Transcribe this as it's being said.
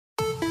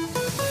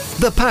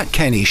The Pat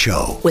Kenny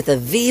Show with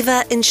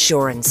Aviva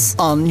Insurance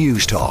on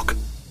News Talk.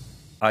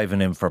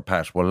 Ivan in for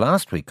Pat. Well,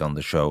 last week on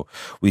the show,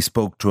 we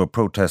spoke to a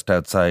protest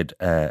outside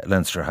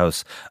Leinster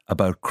House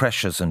about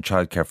creches and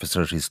childcare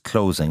facilities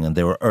closing, and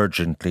they were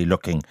urgently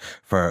looking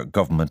for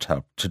government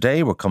help.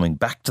 Today, we're coming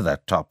back to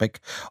that topic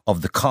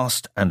of the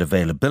cost and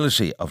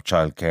availability of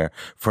childcare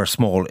for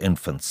small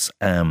infants,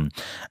 and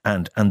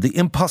the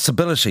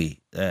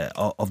impossibility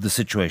of the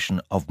situation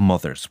of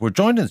mothers. We're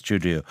joined in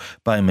studio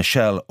by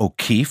Michelle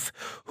O'Keefe,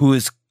 who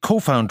is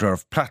co-founder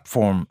of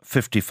Platform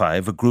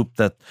 55, a group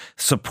that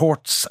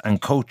supports and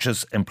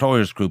coaches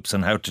employers groups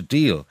on how to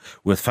deal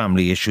with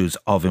family issues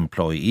of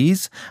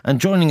employees.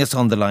 And joining us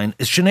on the line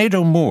is Sinead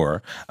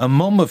O'Moore, a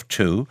mum of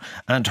two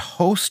and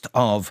host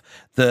of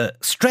the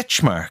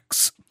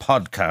Stretchmarks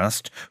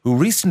podcast, who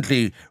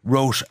recently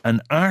wrote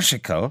an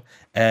article,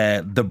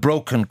 The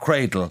Broken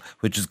Cradle,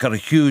 which has got a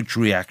huge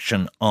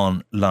reaction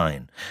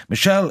online.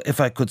 Michelle,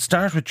 if I could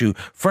start with you,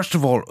 first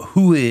of all,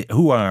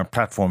 who are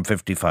Platform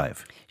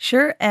 55?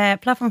 Sure.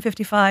 Platform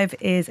 55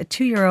 is a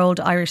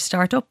 2-year-old Irish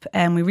startup,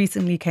 and we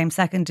recently came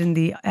second in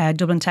the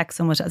Dublin Tech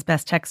Summit as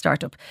Best Tech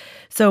Startup.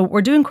 So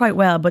we're doing quite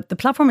well, but the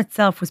platform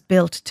itself was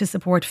built to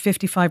support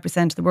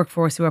 55% of the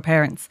workforce who are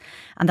parents,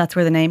 and that's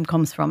where the name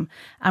comes from.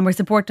 And we're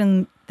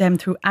supporting them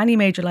through any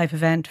major life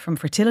event, from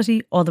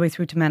fertility all the way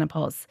through to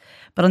menopause.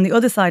 But on the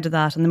other side of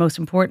that, and the most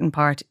important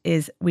part,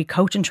 is we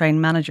coach and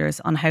train managers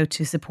on how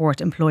to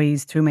support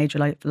employees through major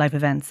life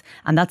events,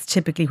 and that's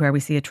typically where we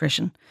see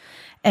attrition.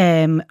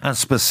 And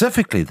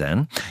specifically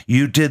then,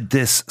 you did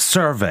this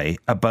survey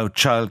about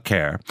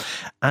childcare,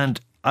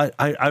 and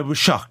I was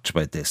shocked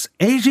about this.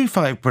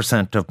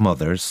 85% of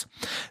mothers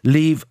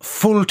leave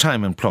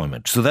full-time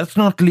employment. So that's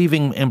not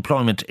leaving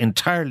employment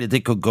entirely.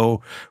 They could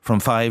go from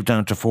 5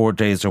 down to 4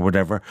 days or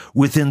whatever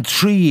within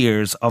 3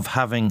 years of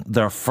having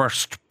their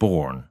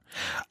firstborn.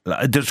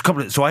 There's a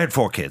couple so I had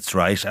 4 kids,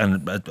 right?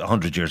 And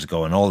 100 years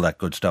ago and all that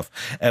good stuff.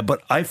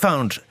 But I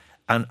found,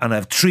 and I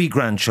have 3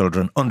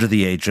 grandchildren under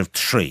the age of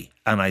 3.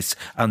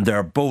 And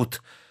they're both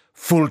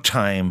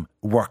full-time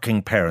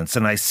working parents.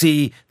 And I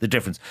see the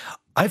difference.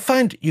 I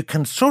find you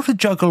can sort of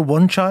juggle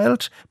one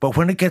child, but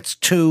when it gets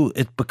 2,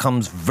 it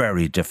becomes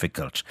very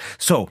difficult.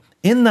 So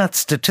in that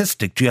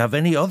statistic, do you have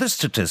any other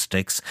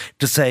statistics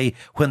to say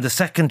when the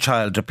second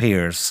child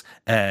appears,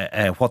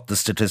 what the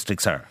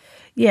statistics are?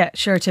 Yeah,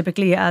 sure.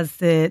 Typically, as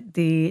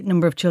the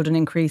number of children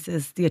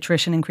increases, the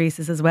attrition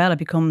increases as well. It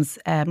becomes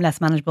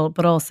less manageable.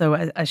 But also,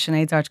 as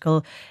Sinead's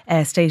article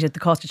stated, the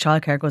cost of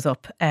childcare goes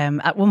up.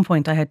 At one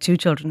point, I had 2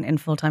 children in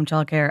full-time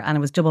childcare, and it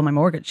was double my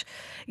mortgage.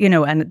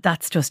 And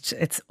that's just,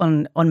 it's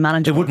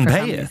unmanageable. It wouldn't for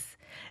pay families.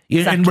 you.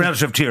 Exactly. In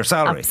relative to your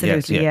salary.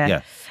 Absolutely,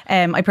 yeah.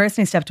 I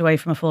personally stepped away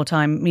from a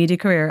full-time media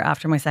career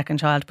after my second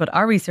child, but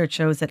our research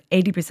shows that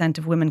 80%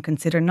 of women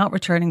consider not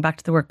returning back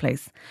to the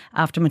workplace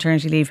after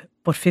maternity leave,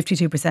 but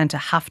 52%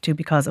 have to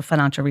because of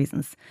financial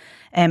reasons.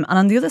 And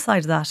on the other side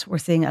of that, we're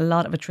seeing a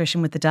lot of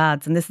attrition with the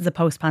dads, and this is a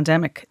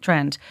post-pandemic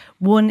trend.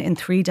 1 in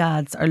 3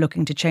 dads are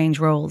looking to change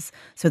roles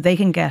so they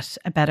can get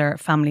a better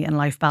family and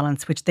life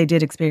balance, which they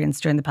did experience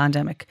during the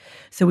pandemic.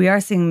 So we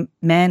are seeing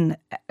men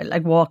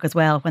walk as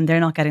well when they're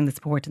not getting the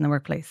support in the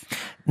workplace.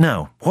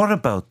 Now, what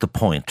about the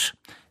point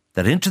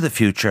that into the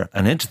future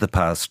and into the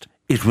past,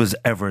 it was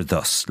ever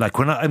thus? Like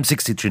I'm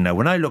 63 now,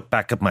 when I look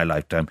back at my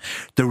lifetime,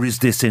 there is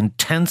this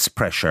intense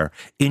pressure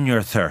in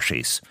your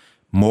 30s.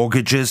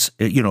 Mortgages,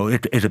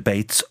 it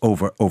abates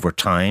over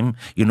time.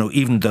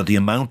 Even though the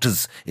amount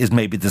is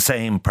maybe the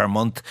same per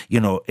month,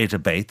 it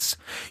abates.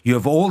 You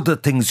have all the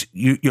things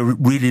you're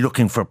really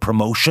looking for: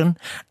 promotion,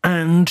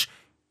 and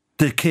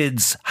the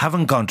kids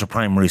haven't gone to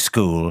primary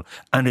school,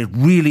 and it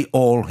really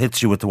all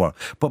hits you with the wall.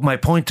 But my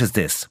point is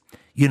this,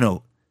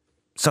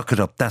 suck it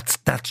up.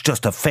 That's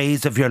just a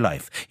phase of your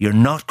life. You're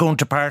not going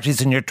to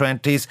parties in your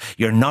 20s.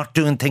 You're not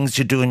doing things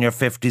you do in your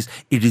 50s.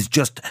 It is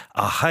just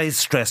a high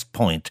stress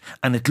point,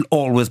 and it'll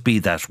always be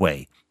that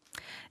way.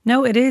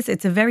 No, it is.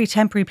 It's a very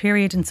temporary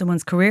period in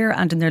someone's career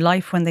and in their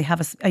life when they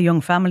have a young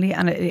family,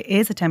 and it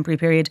is a temporary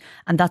period,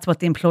 and that's what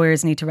the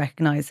employers need to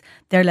recognise.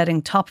 They're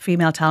letting top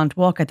female talent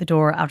walk out the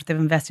door after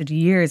they've invested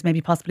years, maybe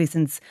possibly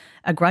since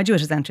a graduate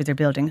has entered their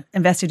building,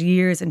 invested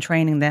years in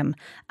training them,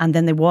 and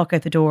then they walk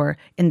out the door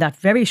in that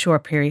very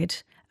short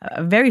period,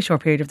 a very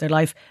short period of their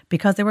life,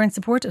 because they weren't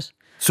supported.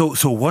 So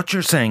what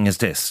you're saying is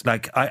this,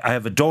 I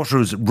have a daughter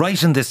who's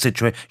right in this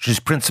situation.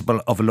 She's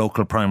principal of a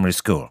local primary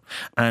school.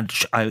 And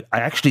I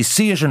actually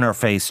see it in her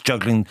face,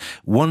 juggling.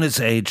 One is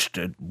aged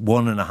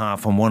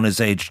 1.5 and one is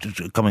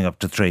aged coming up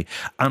to 3.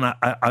 And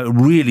I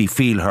really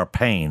feel her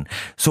pain.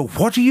 So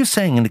what are you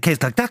saying in the case?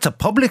 That's a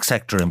public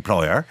sector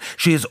employer.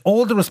 She has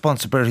all the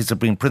responsibilities of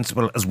being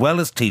principal as well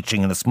as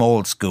teaching in a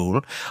small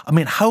school. I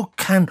mean,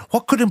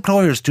 what could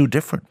employers do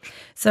different?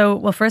 So,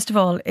 well, first of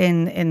all,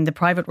 in the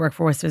private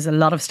workforce, there's a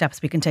lot of steps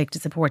we can take to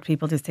support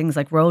people. There's things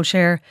like role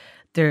share.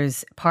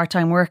 There's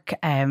part-time work.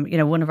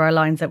 One of our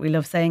lines that we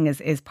love saying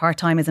is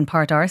part-time isn't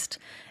part arsed.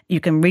 You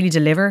can really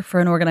deliver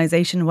for an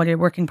organisation while you're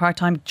working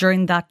part-time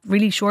during that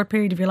really short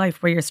period of your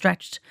life where you're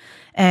stretched.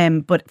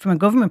 But from a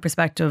government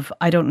perspective,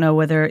 I don't know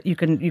whether you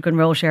can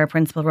role share a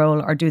principal role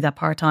or do that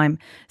part-time.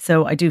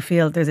 So I do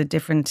feel there's a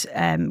different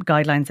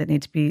guidelines that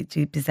need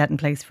to be set in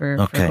place for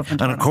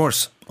government. And of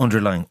course,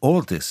 underlying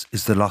all this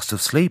is the loss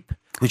of sleep,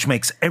 which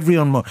makes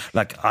everyone more,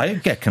 like, I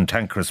get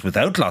cantankerous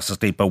without loss of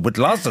sleep, but with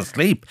loss of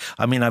sleep,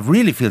 I mean, I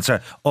really feel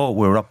sorry. Oh,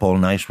 we're up all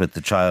night with the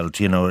child,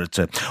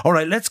 all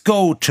right, let's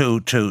go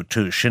to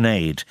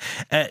Sinead.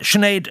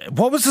 Sinead,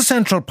 what was the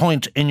central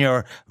point in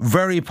your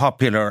very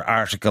popular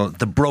article,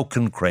 The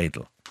Broken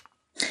Cradle?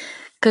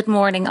 Good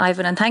morning,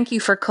 Ivan, and thank you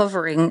for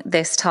covering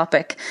this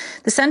topic.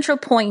 The central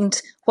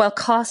point, while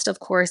cost, of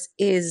course,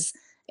 is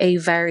a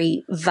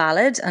very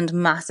valid and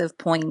massive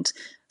point,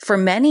 for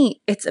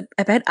many, it's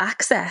about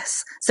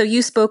access. So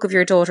you spoke of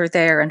your daughter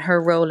there and her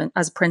role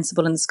as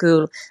principal in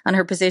school and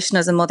her position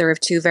as a mother of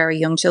two very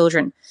young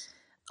children.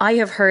 I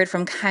have heard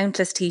from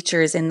countless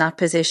teachers in that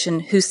position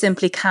who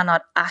simply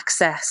cannot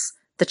access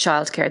the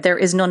childcare. There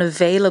is none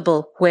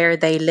available where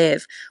they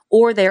live,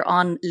 or they're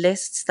on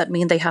lists that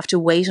mean they have to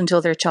wait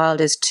until their child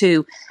is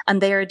 2,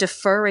 and they are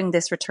deferring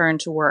this return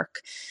to work.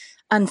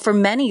 And for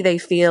many, they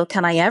feel,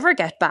 can I ever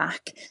get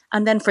back?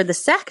 And then for the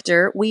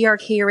sector, we are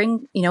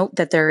hearing,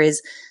 that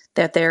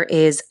there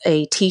is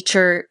a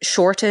teacher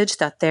shortage,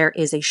 that there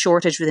is a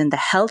shortage within the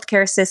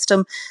healthcare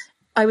system.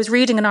 I was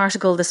reading an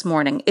article this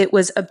morning. It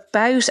was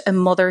about a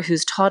mother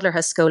whose toddler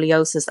has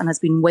scoliosis and has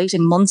been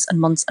waiting months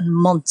and months and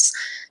months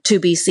to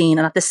be seen.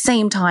 And at the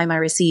same time, I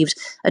received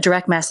a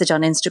direct message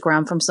on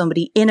Instagram from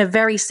somebody in a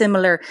very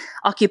similar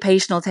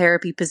occupational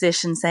therapy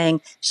position saying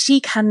she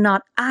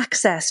cannot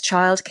access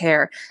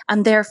childcare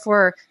and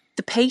therefore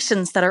the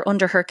patients that are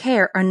under her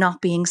care are not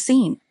being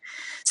seen.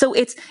 So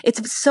it's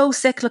so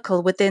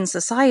cyclical within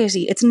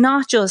society. It's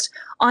not just,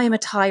 I'm a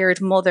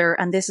tired mother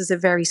and this is a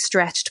very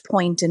stretched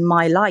point in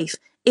my life.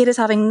 It is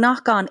having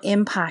knock-on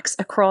impacts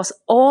across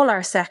all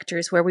our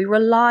sectors where we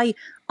rely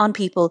on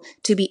people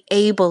to be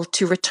able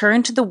to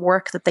return to the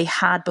work that they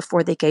had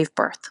before they gave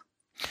birth.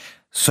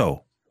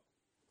 So,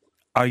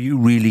 are you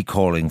really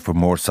calling for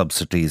more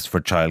subsidies for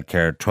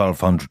childcare,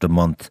 $1,200 a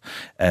month?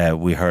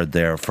 We heard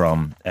there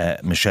from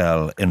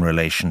Michelle in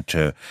relation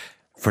to,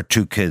 for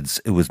 2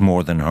 kids, it was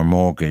more than her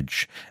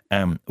mortgage.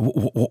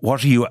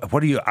 What are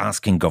you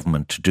asking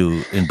government to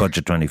do in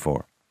Budget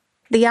 24?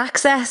 The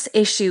access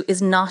issue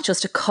is not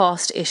just a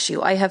cost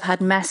issue. I have had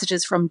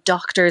messages from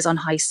doctors on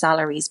high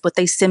salaries, but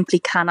they simply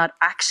cannot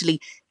actually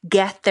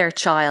get their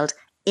child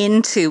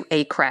into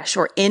a creche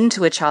or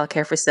into a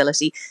childcare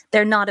facility.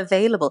 They're not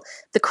available.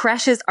 The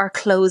creches are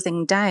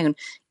closing down.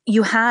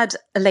 You had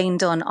Elaine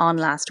Dunn on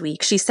last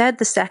week. She said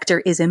the sector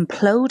is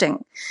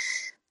imploding.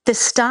 The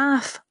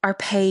staff are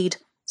paid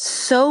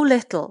so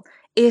little.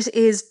 It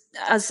is,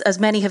 as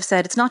many have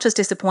said, it's not just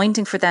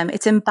disappointing for them,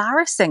 it's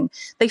embarrassing.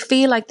 They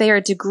feel like they are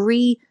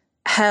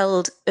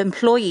degree-held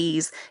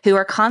employees who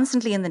are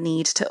constantly in the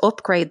need to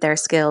upgrade their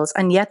skills,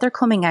 and yet they're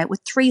coming out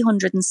with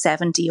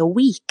 $370 a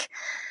week.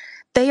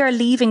 They are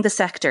leaving the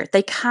sector.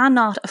 They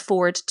cannot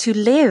afford to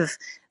live.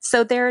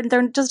 So they're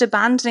just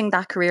abandoning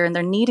that career and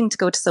they're needing to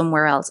go to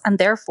somewhere else. And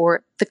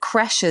therefore, the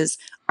creches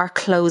are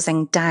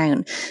closing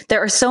down.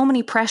 There are so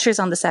many pressures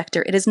on the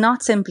sector. It is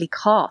not simply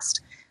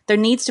cost. There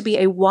needs to be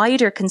a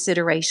wider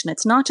consideration.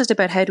 It's not just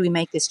about how do we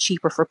make this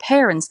cheaper for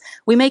parents.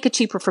 We make it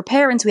cheaper for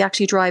parents, we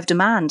actually drive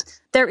demand.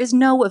 There is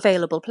no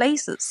available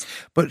places.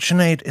 But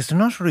Sinead, is there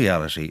not a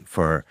reality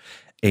for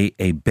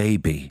a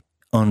baby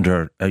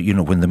under,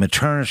 when the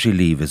maternity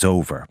leave is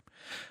over?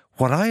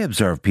 What I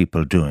observe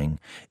people doing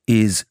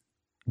is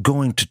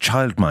going to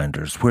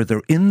childminders where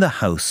they're in the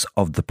house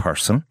of the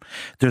person.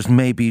 There's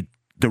maybe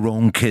their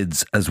own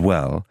kids as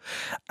well.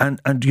 And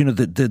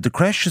the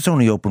creche is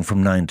only open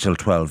from 9 till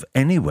 12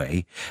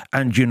 anyway.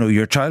 And,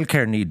 your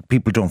childcare need,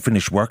 people don't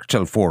finish work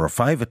till 4 or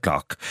 5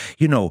 o'clock.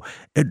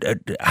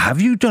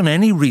 Have you done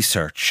any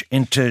research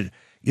into,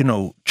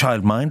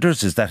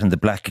 childminders? Is that in the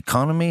black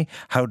economy?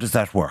 How does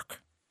that work?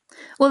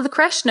 Well, the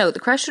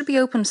creche should be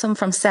open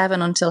from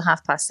 7 until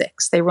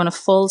 6:30. They run a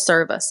full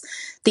service.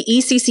 The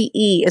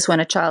ECCE is when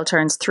a child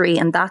turns 3,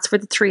 and that's for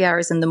the 3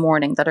 hours in the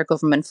morning that are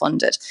government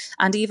funded.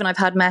 And even I've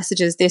had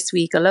messages this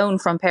week alone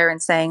from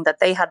parents saying that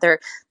they had their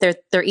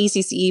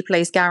ECCE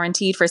place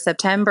guaranteed for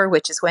September,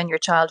 which is when your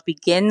child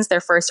begins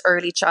their first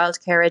early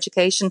childcare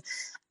education.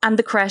 And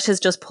the creche has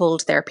just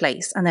pulled their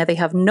place, and now they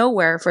have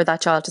nowhere for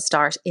that child to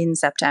start in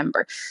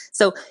September.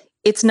 So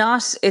it's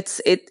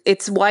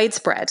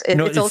widespread.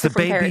 It's also the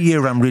baby parents.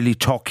 Year I'm really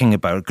talking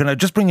about. Can I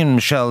just bring in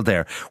Michelle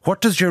there? What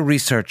does your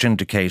research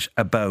indicate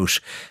about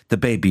the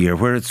baby year,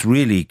 where it's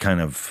really kind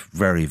of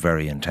very,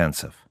 very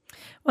intensive?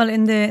 Well,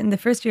 in the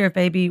first year of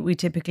baby, we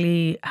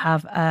typically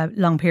have a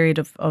long period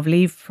of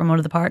leave from one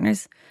of the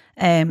partners.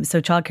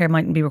 So childcare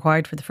mightn't be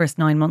required for the first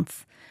 9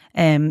 months.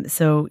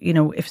 So,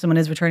 if someone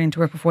is returning to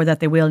work before that,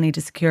 they will need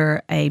to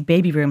secure a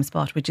baby room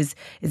spot, which is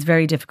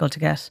very difficult to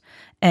get.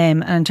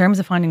 And in terms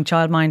of finding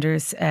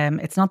childminders,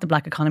 it's not the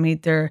black economy.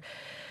 There's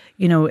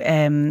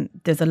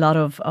a lot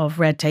of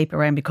red tape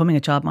around becoming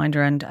a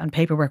childminder and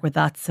paperwork with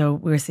that. So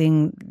we're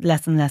seeing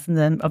less and less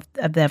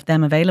of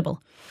them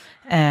available.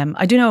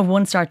 I do know of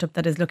one startup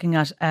that is looking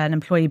at an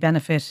employee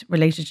benefit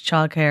related to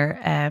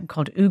childcare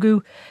called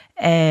Ugu,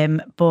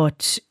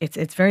 but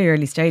it's very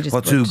early stages.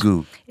 What's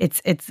Ugu?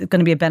 It's going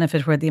to be a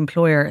benefit where the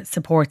employer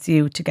supports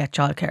you to get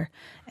childcare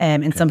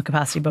in some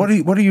capacity. But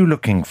What are you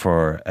looking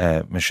for,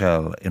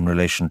 Michelle, in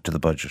relation to the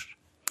budget?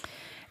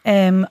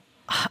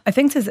 I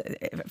think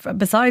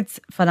besides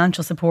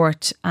financial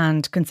support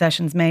and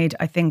concessions made,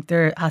 I think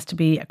there has to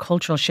be a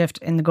cultural shift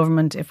in the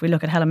government. If we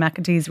look at Helen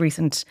McEntee's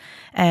recent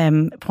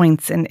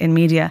points in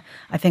media,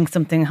 I think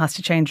something has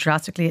to change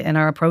drastically in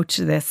our approach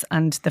to this,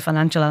 and the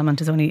financial element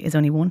is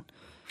only one.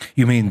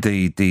 You mean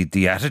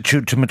the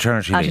attitude to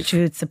maternity leave?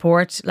 Attitude,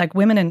 support. Like,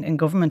 women in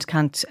government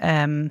can't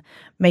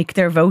make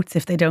their votes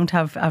if they don't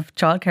have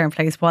childcare in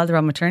place while they're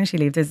on maternity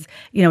leave. There's,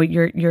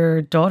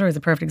 your daughter is a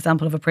perfect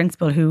example of a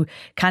principal who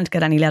can't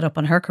get any let up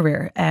on her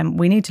career.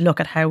 We need to look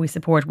at how we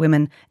support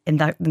women in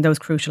those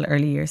crucial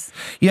early years.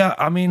 Yeah,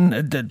 I mean,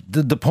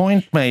 the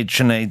point made,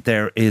 Sinead,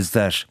 there is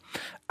that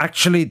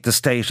actually the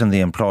state and the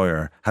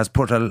employer has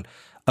put a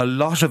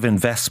lot of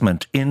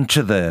investment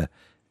into the,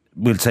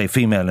 we'll say,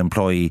 female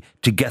employee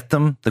to get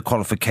them the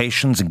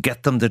qualifications and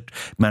get them the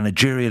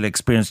managerial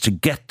experience to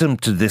get them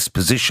to this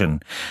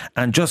position,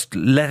 and just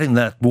letting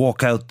that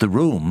walk out the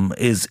room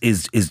is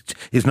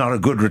not a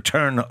good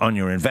return on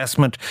your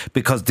investment,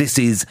 because this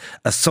is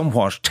a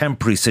somewhat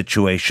temporary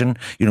situation.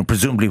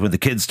 Presumably when the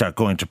kids start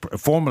going to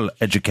formal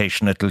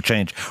education, it'll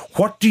change.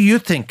 What do you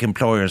think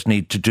employers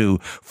need to do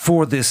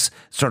for this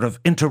sort of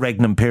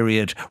interregnum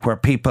period where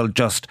people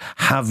just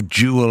have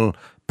dual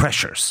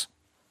pressures?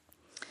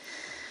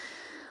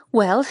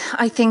 Well,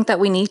 I think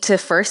that we need to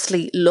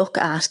firstly look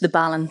at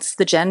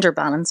the gender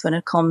balance when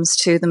it comes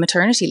to the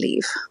maternity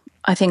leave.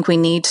 I think we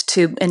need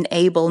to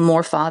enable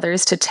more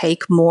fathers to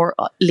take more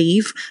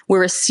leave.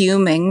 We're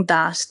assuming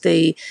that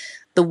the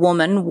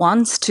woman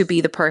wants to be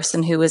the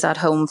person who is at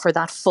home for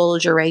that full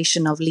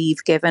duration of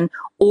leave given,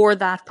 or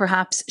that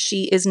perhaps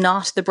she is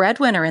not the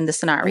breadwinner in the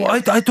scenario.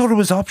 Well, I thought it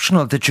was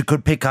optional, that you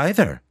could pick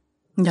either.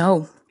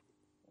 No.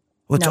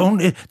 It's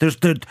only there's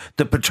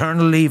the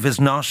paternal leave is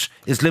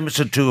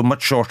limited to a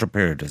much shorter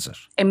period, is it?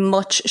 A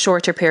much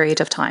shorter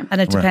period of time. And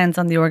it depends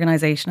on the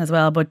organisation as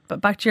well. But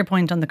back to your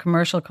point on the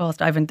commercial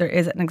cost, Ivan, there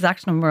is an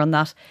exact number on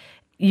that.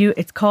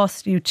 It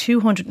costs you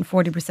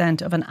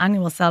 240% of an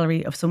annual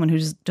salary of someone who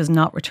does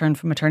not return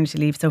from maternity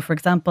leave. So, for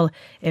example,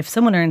 if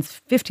someone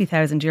earns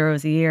 50,000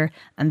 euros a year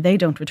and they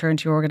don't return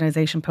to your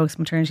organisation post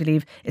maternity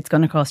leave, it's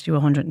going to cost you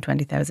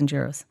 120,000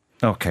 euros.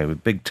 Okay,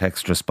 with big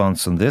text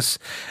response on this.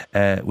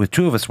 With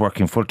two of us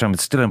working full-time,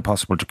 it's still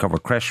impossible to cover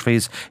creche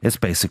fees. It's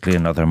basically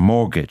another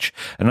mortgage.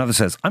 Another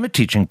says, I'm a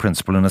teaching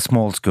principal in a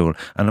small school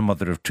and a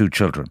mother of two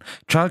children.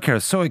 Childcare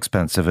is so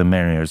expensive in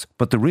many areas,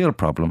 but the real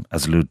problem,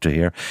 as alluded to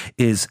here,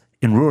 is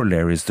in rural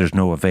areas, there's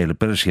no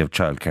availability of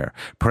childcare.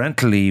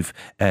 Parental leave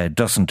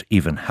doesn't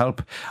even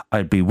help.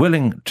 I'd be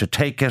willing to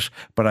take it,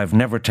 but I've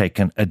never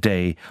taken a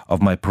day of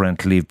my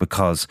parental leave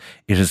because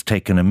it has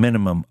taken a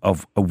minimum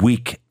of a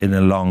week in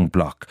a long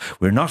block.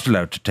 We're not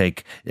allowed to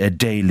take a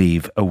day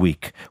leave a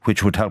week,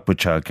 which would help with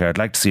childcare. I'd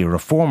like to see a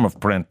reform of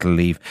parental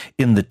leave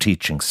in the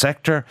teaching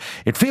sector.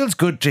 It feels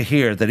good to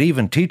hear that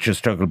even teachers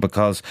struggle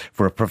because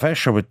for a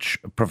profession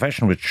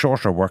with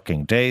shorter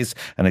working days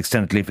and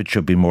extended leave, it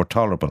should be more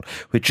tolerable,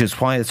 which is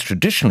why it's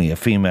traditionally a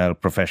female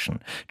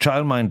profession.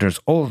 Childminders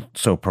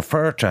also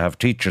prefer to have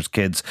teachers'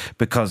 kids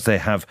because they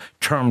have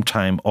term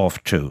time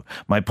off too.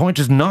 My point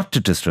is not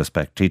to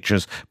disrespect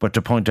teachers, but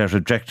to point out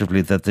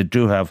objectively that they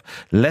do have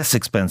less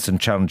expense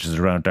and challenges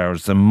around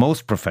hours than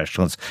most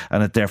professionals,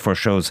 and it therefore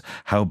shows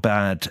how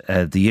bad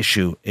the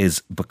issue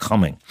is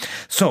becoming.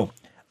 So,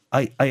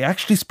 I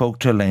actually spoke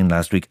to Elaine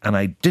last week and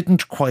I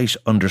didn't quite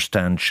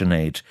understand,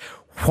 Sinead,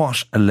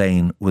 what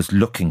Elaine was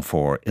looking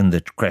for in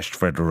the Creche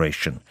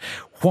Federation.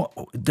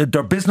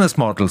 Their business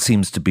model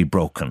seems to be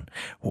broken.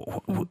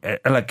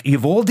 Like, you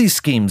have all these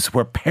schemes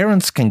where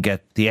parents can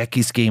get the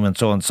ECI scheme and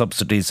so on,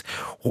 subsidies.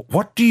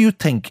 What do you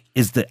think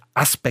is the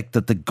aspect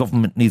that the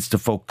government needs to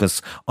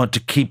focus on to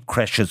keep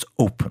creches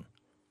open?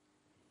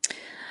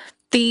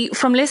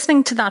 From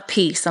listening to that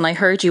piece, and I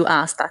heard you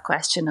ask that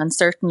question, and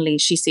certainly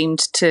she seemed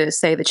to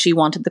say that she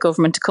wanted the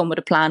government to come with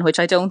a plan, which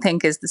I don't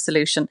think is the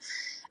solution.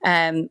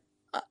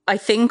 I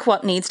think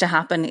what needs to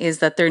happen is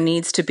that there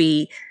needs to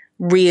be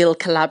real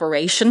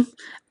collaboration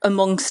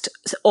amongst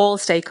all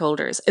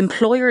stakeholders.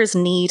 Employers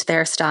need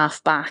their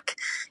staff back.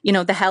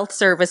 The health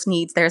service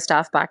needs their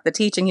staff back. The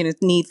teaching unit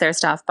needs their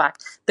staff back.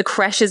 The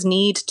creches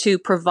need to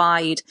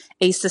provide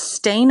a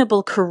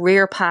sustainable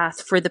career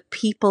path for the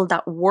people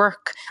that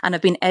work and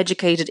have been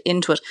educated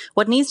into it.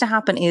 What needs to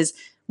happen is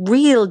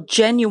real,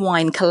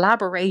 genuine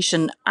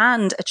collaboration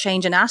and a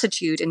change in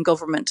attitude in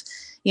government.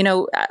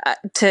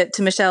 To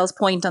Michelle's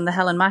point on the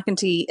Helen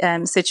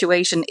McEntee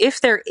situation,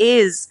 if there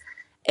is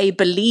a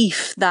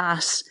belief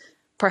that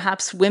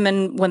perhaps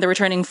women, when they're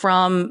returning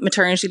from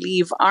maternity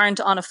leave, aren't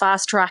on a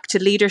fast track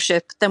to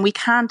leadership, then we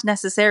can't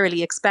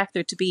necessarily expect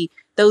there to be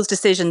those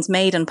decisions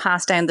made and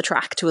passed down the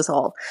track to us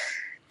all.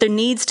 There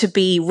needs to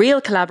be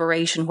real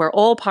collaboration where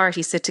all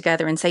parties sit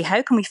together and say,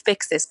 how can we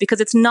fix this? Because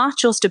it's not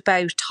just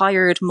about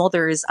tired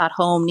mothers at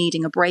home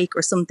needing a break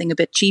or something a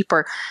bit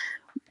cheaper.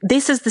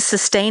 This is the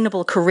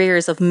sustainable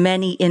careers of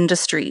many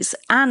industries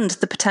and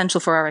the potential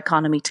for our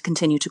economy to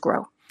continue to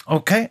grow.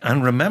 Okay,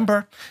 and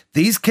remember,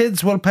 these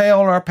kids will pay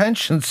all our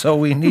pensions, so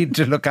we need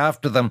to look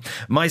after them.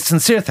 My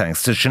sincere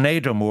thanks to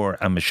Sinead O'Moore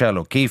and Michelle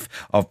O'Keefe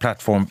of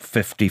Platform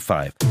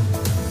 55.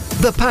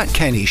 The Pat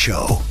Kenny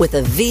Show. With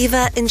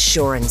Aviva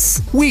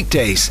Insurance.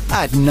 Weekdays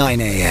at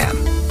 9 a.m.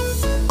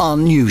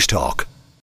 on News Talk.